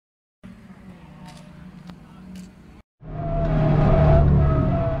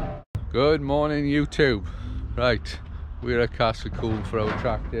Good morning YouTube. Right, we're at Castle Coombe for our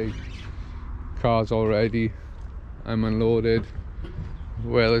track day. Car's all ready, I'm unloaded,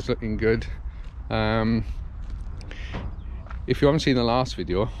 weather's looking good. If you haven't seen the last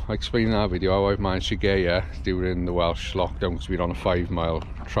video, I explained in that video how I've managed to get here during the Welsh lockdown, because we're on a 5-mile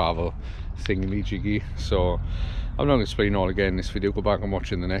travel thingy-jiggy. So I'm not going to explain all again in this video, go back and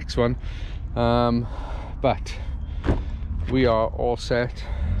watch in the next one. But we are all set.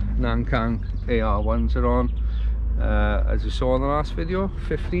 Nankang AR1s are on. As you saw in the last video,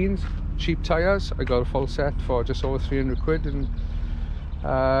 15s, cheap tyres. I got a full set for just over 300 quid and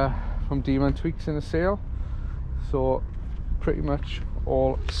from Demon Tweaks in a sale. So pretty much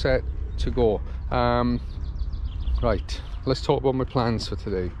all set to go. Right, let's talk about my plans for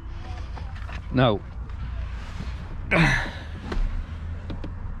today. Now,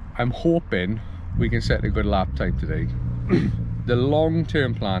 I'm hoping we can set a good lap time today. The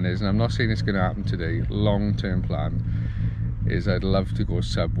long-term plan is, and I'm not saying it's going to happen today, long-term plan is I'd love to go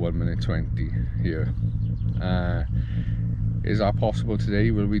sub 1 minute 20 here. Is that possible today?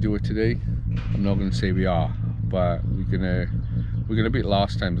 Will we do it today? I'm not going to say we are, but we're gonna beat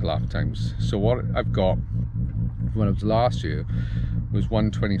last time's lap times. So what I've got when it was last year was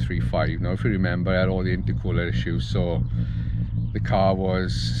 1:23.5. Now if you remember, I had all the intercooler issues, so the car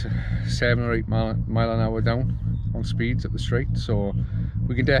was 7 or 8 mile an hour down on speeds at the straight, so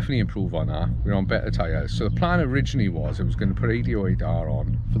we can definitely improve on that. We're on better tyres. So the plan originally was I was going to put 8008R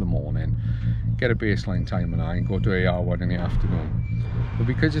on for the morning, get a baseline time on that, and go to AR1 in the afternoon. But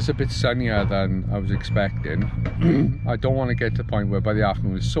because it's a bit sunnier than I was expecting, I don't want to get to the point where by the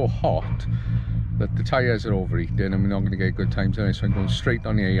afternoon it's so hot that the tyres are overheating and we're not going to get good time tonight. So I'm going straight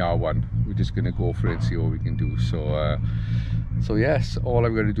on the AR1. We're just going to go for it and see what we can do. So yes, all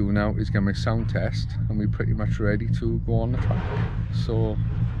I've got to do now is get my sound test and we're pretty much ready to go on the track. So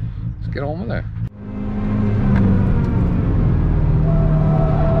let's get on with it.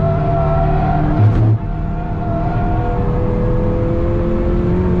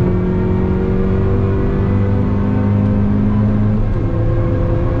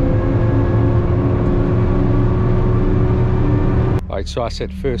 Right, so I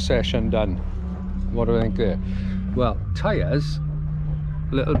said first session done. What do I think there? Well, tyres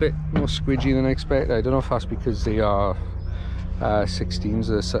a little bit more squidgy than I expected. I don't know if that's because they are 16s,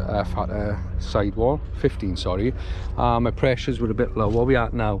 the fatter sidewall, 15 sorry. My pressures were a bit low. What we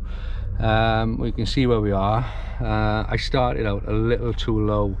at now, we can see where we are. I started out a little too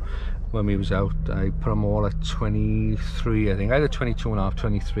low when we was out. I put them all at 23, I think, either 22.5,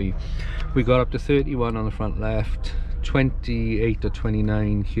 23. We got up to 31 on the front left, 28 or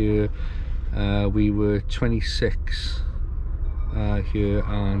 29 here. We were 26 here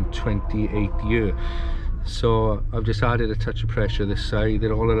and 28 here. So I've just added a touch of pressure this side.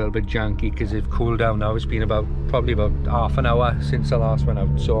 They're all a little bit janky because they've cooled down now. It's been probably about half an hour since I last went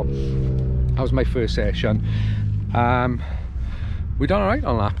out. So that was my first session. We done alright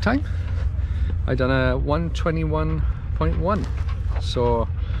on lap time. I done a 1:21.1. So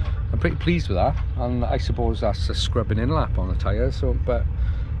I'm pretty pleased with that, and I suppose that's a scrubbing in lap on the tyres. So, but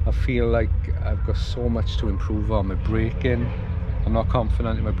I feel like I've got so much to improve on my braking. I'm not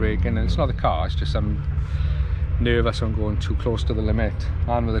confident in my braking, and it's not the car, it's just I'm nervous I'm going too close to the limit,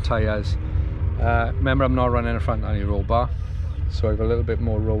 and with the tyres. Remember, I'm not running a front any roll bar, so I have a little bit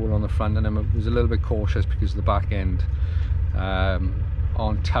more roll on the front, and I was a little bit cautious because of the back end.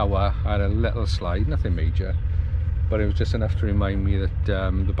 On tower I had a little slide, nothing major, but it was just enough to remind me that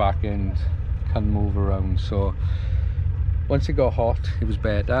the back end can move around. So once it got hot, it was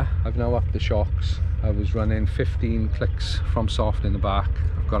better. I've now upped the shocks. I was running 15 clicks from soft in the back.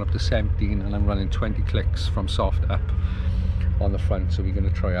 I've gone up to 17 and I'm running 20 clicks from soft up on the front. So we're going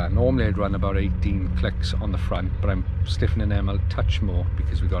to try that. Normally I'd run about 18 clicks on the front, but I'm stiffening them a touch more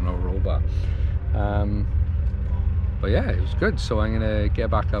because we've got no roll bar. But yeah, it was good. So I'm going to get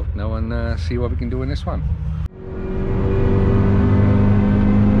back out now and see what we can do in this one.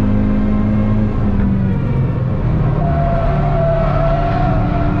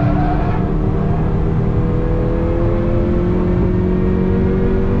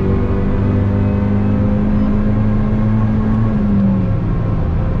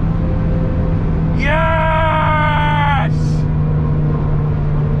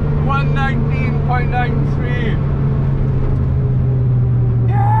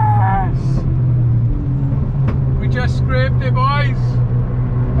 Just scraped it, boys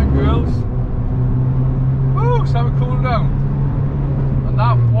and girls. Ooh, let's have a cool down. And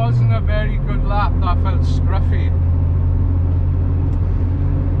that wasn't a very good lap, that felt scruffy.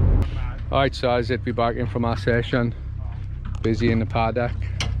 Alright, so as it be back in from our session. Busy in the paddock.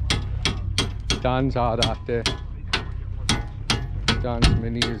 Dan's hard at it. Dan's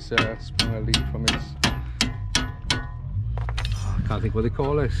Mini is sprung a leak from his, I can't think what they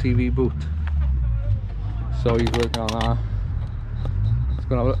call it, CV boot. So he's working on that. He's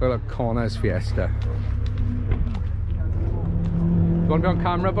going to have a look at Corner's Fiesta. You want to be on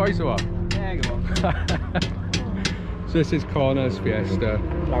camera, boys, or what? Yeah, go on. So this is Corner's Fiesta.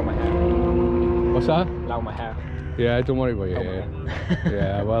 Blow my hair. What's that? Blow my hair. Yeah, don't worry about your hair.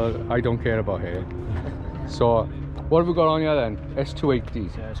 Yeah, well, I don't care about hair. So, what have we got on here then? S280.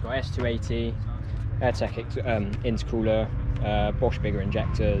 So it's got S280, AirTech intercooler, Bosch bigger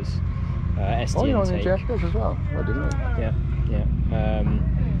injectors, ST oh, you're on intake. injectors as well? I didn't know. Yeah, yeah.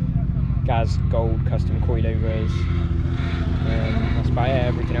 Gas Gold custom coilovers. That's about it.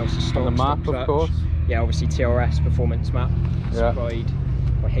 Everything else is stock. And the map, of course. Yeah, obviously TRS performance map supplied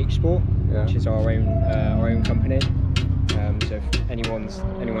by Rsport, which is our own company. So if anyone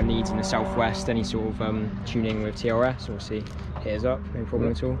needs in the southwest any sort of tuning with TRS, obviously hit us up, no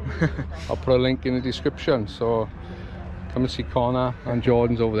problem at all. I'll put a link in the description, so come and see Connor. And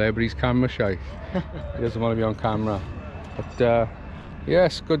Jordan's over there, but he's camera shy. He doesn't want to be on camera. But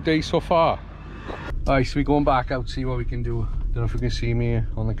yes, good day so far. Alright, so we're going back out to see what we can do. Don't know if you can see me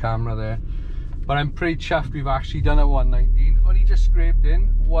on the camera there, but I'm pretty chuffed we've actually done it 119. Only just scraped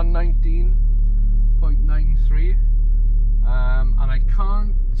in 119.93. And I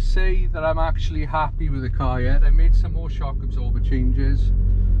can't say that I'm actually happy with the car yet. I made some more shock absorber changes,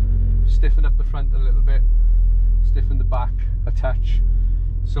 stiffened up the front a little bit, stiffened the back a touch.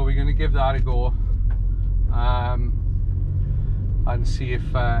 So we're going to give that a go and see if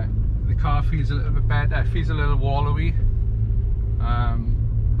the car feels a little bit better. It feels a little wallowy,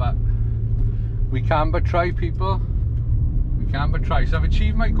 but we can but try, people. We can but try. So I've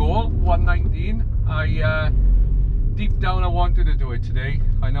achieved my goal, 119. Deep down I wanted to do it today.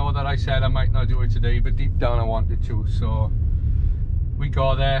 I know that I said I might not do it today, but deep down I wanted to, so we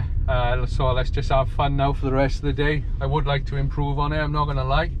got there. So let's just have fun now for the rest of the day. I would like to improve on it, I'm not gonna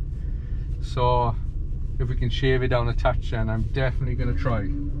lie. So if we can shave it down a touch, then I'm definitely gonna try.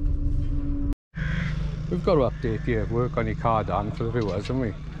 We've got to update your work on your car, Dan, for the viewers, haven't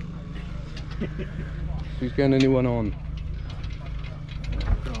we? Who's getting a new one on?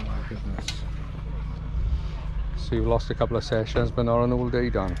 Oh my goodness. So you've lost a couple of sessions, but not an all day,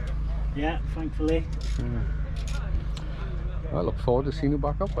 Dan. Yeah, thankfully. Yeah. I look forward to seeing you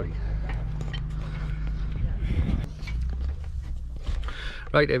back up, buddy.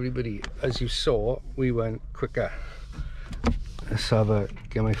 Right, everybody, as you saw, we went quicker. Let's have a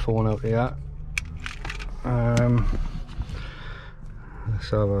get my phone out here.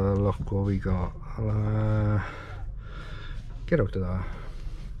 Let's have a look what we got. Get out of that.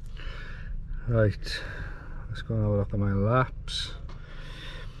 Right. Let's go and have a look at my laps.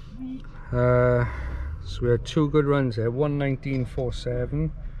 So we had two good runs there, 119.47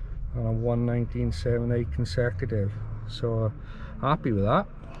 and a 119.78 consecutive. So happy with that.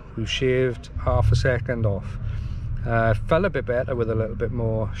 We've shaved half a second off. Felt a bit better with a little bit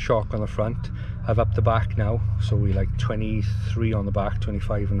more shock on the front. I've upped the back now, so we like 23 on the back,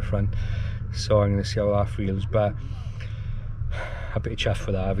 25 in the front. So I'm going to see how that feels, but a bit chuffed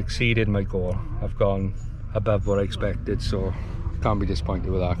for that. I've exceeded my goal. I've gone above what I expected, so can't be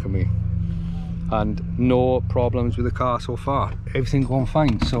disappointed with that, can we? And no problems with the car so far. Everything going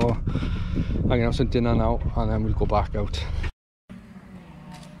fine. So I'm gonna have some dinner now, and then we'll go back out.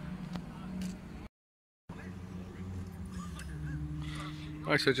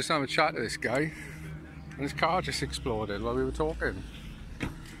 Right, so just having a chat to this guy, and his car just exploded while we were talking.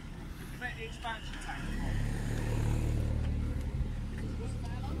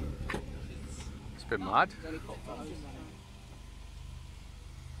 It's a bit mad.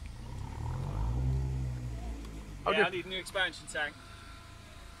 Yeah, I need a new expansion tank.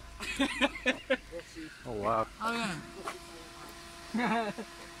 Oh wow. Oh yeah.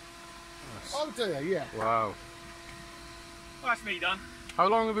 Oh dear, yeah. Wow. Well, that's me done. How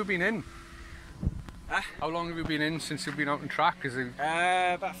long have you been in? Huh? How long have you been in since you've been out on track? Is it...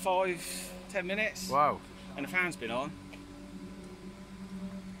 About 5-10 minutes. Wow. And the fan's been on.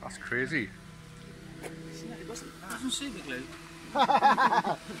 That's crazy. It wasn't super glue.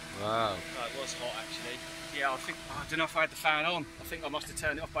 Wow. Oh, it was hot actually. Yeah, I don't know if I had the fan on. I think I must have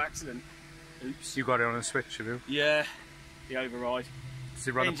turned it off by accident. Oops. You got it on a switch, have you? Yeah, the override. Does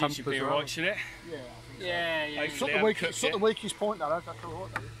it run Engine a pump should as be well? alright, shouldn't it? Yeah, I think so. Yeah, yeah. It's not the weakest point, that is. That's all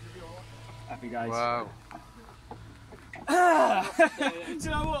right. Happy days. Wow. Do you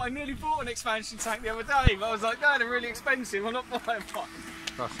know what? I nearly bought an expansion tank the other day, but I was like, no, they're really expensive. I'm not buying one.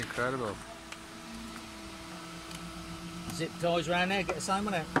 That's incredible. zip ties around there, get the same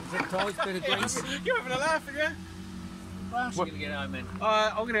on it. Zip ties, bit of grease. You're having a laugh, aren't you? What else are you going to get home then?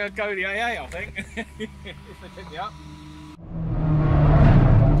 I'm going to go the AA, I think, if they pick me up.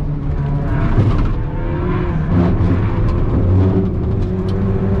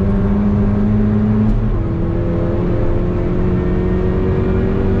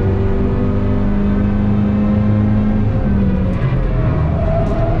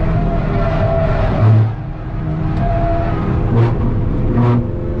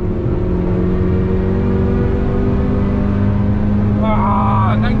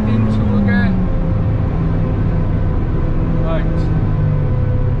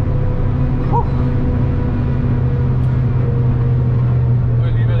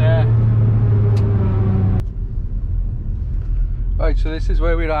 So this is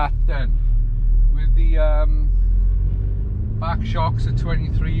where we're at then, with the back shocks at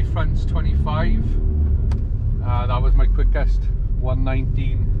 23, fronts 25. That was my quickest,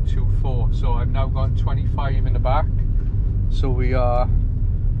 1:19.24. So I've now got 25 in the back. So we are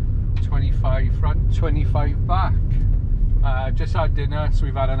 25 front, 25 back. Just had dinner, so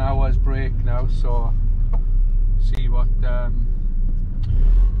we've had an hour's break now. So see what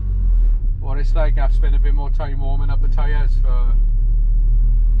it's like. I've spent a bit more time warming up the tyres for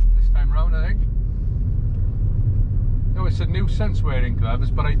time round, I think. No, it's a nuisance wearing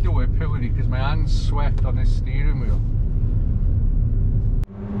gloves, but I do it purely because my hands sweat on this steering wheel.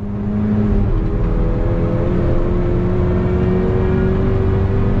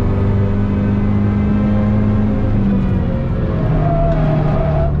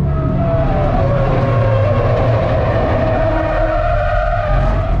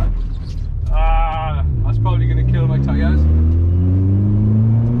 That's probably going to kill my tyres.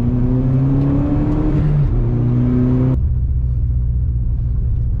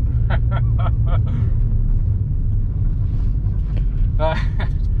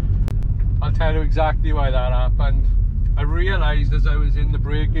 I'll tell you exactly why that happened. I realised as I was in the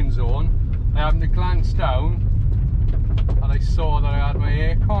braking zone, I happened to glance down and I saw that I had my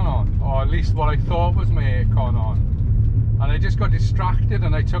aircon on, or at least what I thought was my aircon on, and I just got distracted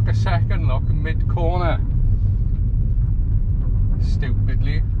and I took a second look mid-corner,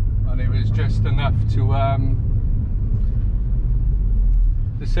 stupidly, and it was just enough to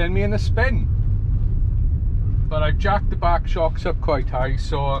send me in a spin. But I've jacked the back shocks up quite high,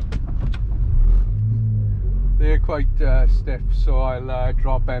 so they're quite stiff, so I'll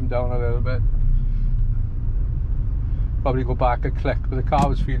drop them down a little bit. Probably go back a click, but the car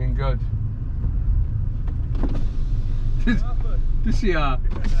was feeling good. To see her.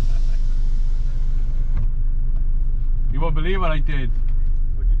 You won't believe what I did.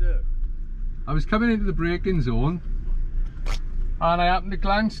 What'd you do? I was coming into the braking zone and I happened to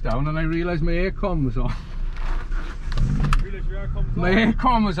glance down and I realised my aircon was on. My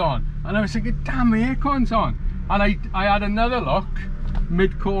aircon was on, and I was thinking, damn, my aircon's on. And I had another look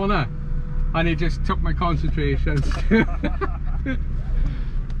mid-corner, and it just took my concentration.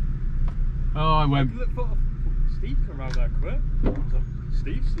 Oh, I went. Steve come around that quick.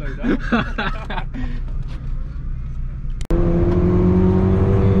 Steve, slow down.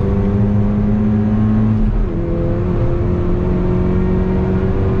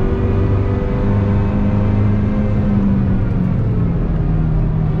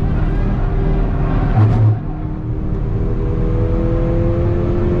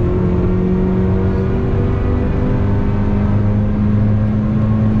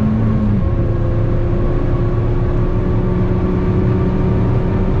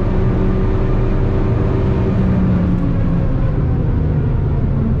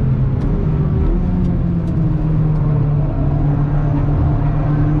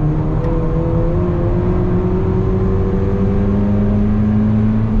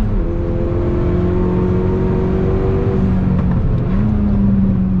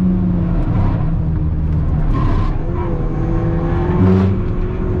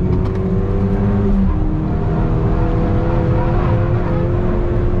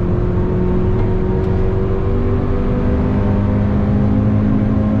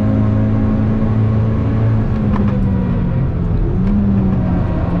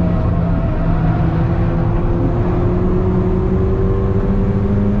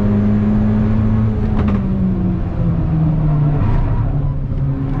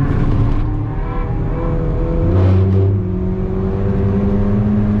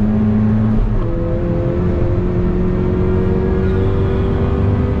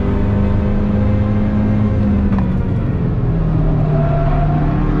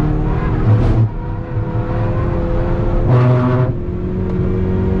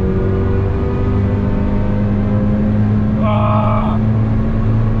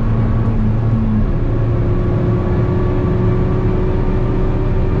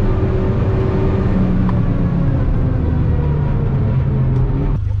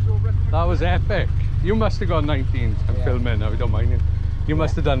 was epic. You must have got 19. I'm filming now, I don't mind it. You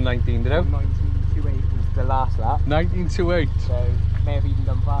must have done 19, did you? 1928 was the last lap. 1928. So may have even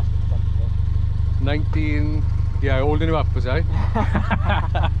done faster potentially. 19. Yeah, holding you up, was I?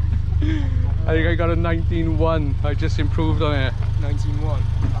 I think I got a 19.1. I just improved on it. 19.1. Oh,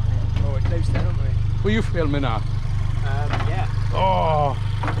 we're close then, aren't we? Were you filming that? Yeah. Oh,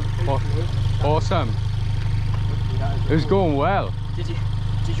 awesome. It was going well.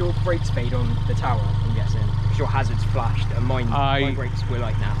 Did your brakes fade on the tower, I'm guessing? Because your hazards flashed and my brakes were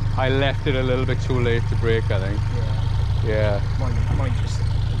like now. I left it a little bit too late to brake, I think. Yeah. Mine just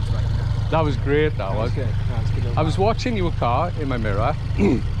like now. That was great, that was. Good. That was good. I was watching your car in my mirror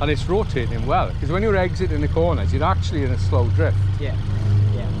and it's rotating well. Because when you're exiting the corners, you're actually in a slow drift. Yeah,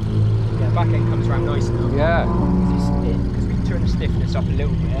 back end comes around nice now. Yeah. Because we turn the stiffness up a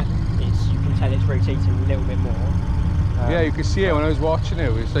little bit, you can tell it's rotating a little bit more. Yeah, you can see it when I was watching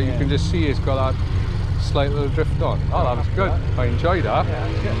it. So you can just see it's got that slight little drift on. Oh, that was good. I enjoyed that. Yeah, that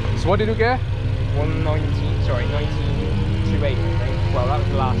was good. So what did you get? 1928, I think. Well, that was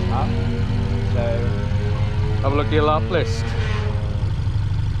the last lap. So have a look at your lap list.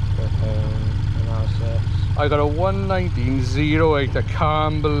 I got a 119.08. I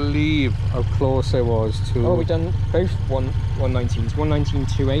can't believe how close I was to. Oh, we done both 119s,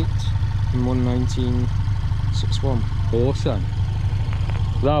 119.28 and 119.61. Awesome.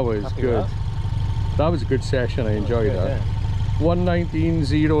 That was Happy good. That was a good session. I enjoyed that. Yeah.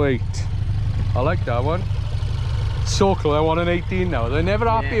 119.08. I like that one. So close. I want an 18 now. They're never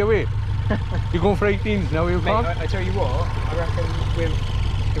happy away. You're going for 18s now, you can't? I tell you what, I reckon with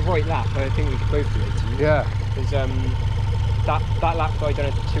the right lap, I think we could both do 18. Yeah. Because that lap that I done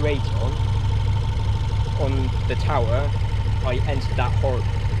a 2.8 on the tower, I entered that horrible.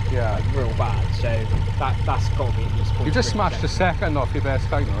 Yeah. Like, real bad. So that's got to be at least. You just smashed a second off your best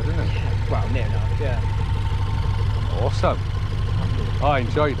time, though, didn't you? Yeah. Well, near enough. Yeah. Awesome. Oh, I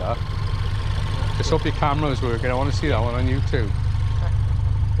enjoyed that. Just hope your camera was working. I want to see that one on YouTube.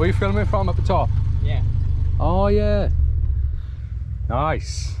 Where are you filming from at the top? Yeah. Oh yeah.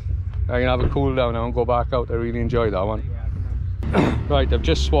 Nice. I'm gonna have a cool down now and go back out. I really enjoyed that one. Right, I've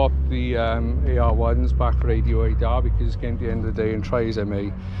just swapped the AR1s back for AD8R because it's getting to the end of the day and try as I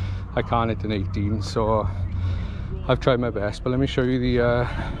may, I can't hit an 18, so I've tried my best. But let me show you the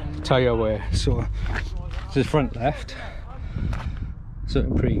tyre wear. So this is front left,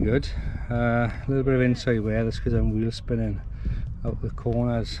 something pretty good. A little bit of inside wear, that's because I'm wheel spinning out the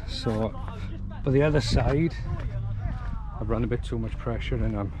corners. So, but the other side, I've run a bit too much pressure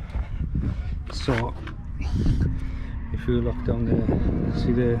in them. So if you look down there,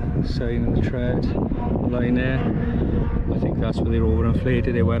 see the sign of the tread line there? I think that's where they're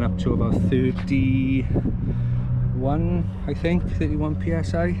overinflated. They went up to about 31, I think, 31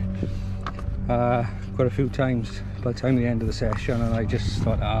 psi. Quite a few times by the time the end of the session, and I just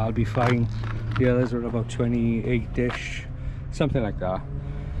thought I'll be fine. The others were about 28-ish, something like that.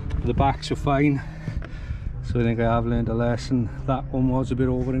 But the backs were fine, so I think I have learned a lesson. That one was a bit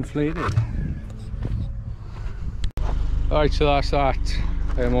overinflated. Alright, so that's that.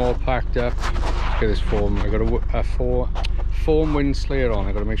 I'm all packed up. Look at this foam. I got a foam wind slayer on.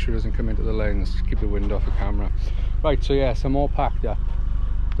 I got to make sure it doesn't come into the lens. Keep the wind off the camera. Right, so yes, I'm all packed up,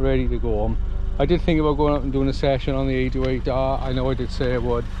 ready to go home. I did think about going out and doing a session on the AD8R. I know I did say I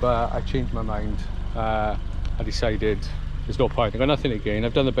would, but I changed my mind. I decided there's no point. I've got nothing to gain.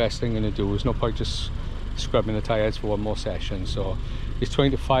 I've done the best thing I'm going to do. There's no point just scrubbing the tyres for one more session. So it's 20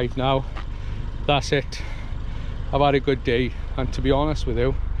 to 5 now. That's it. I've had a good day, and to be honest with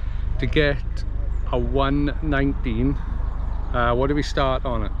you, to get a 119, what did we start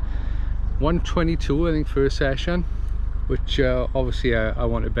on it? 122, I think, first session, which obviously I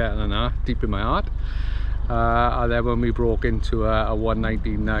wanted better than that, deep in my heart. And then when we broke into a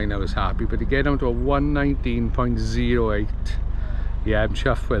 119.9, I was happy, but to get down to a 119.08, yeah, I'm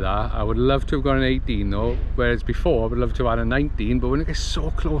chuffed with that. I would love to have got an 18 though, whereas before I would love to have had a 19, but when it gets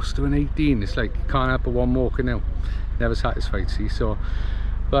so close to an 18, it's like you can't have a one more now. Never satisfied, see, so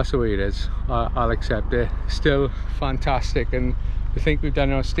that's the way it is. I'll accept it. Still fantastic, and I think we've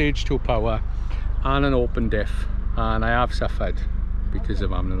done it on stage 2 power and an open diff, and I have suffered because of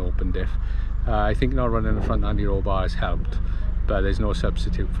having an open diff. I think not running the front anti-roll bar has helped, but there's no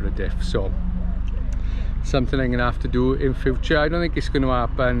substitute for a diff, so something I'm gonna have to do in future. I don't think it's going to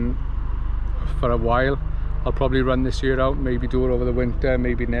happen for a while. I'll probably run this year out, maybe do it over the winter,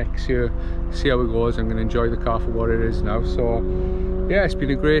 maybe next year, see how it goes. I'm going to enjoy the car for what it is now. So yeah, it's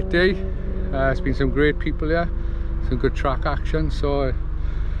been a great day. It's been some great people here, some good track action. So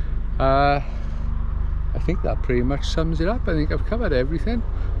I think that pretty much sums it up. I think I've covered everything.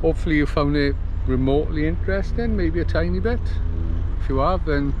 Hopefully you found it remotely interesting, maybe a tiny bit. If you have,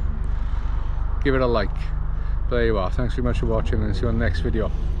 then give it a like. But there you are. Thanks very much for watching, and see you on the next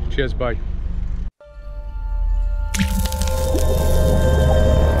video. Cheers, bye.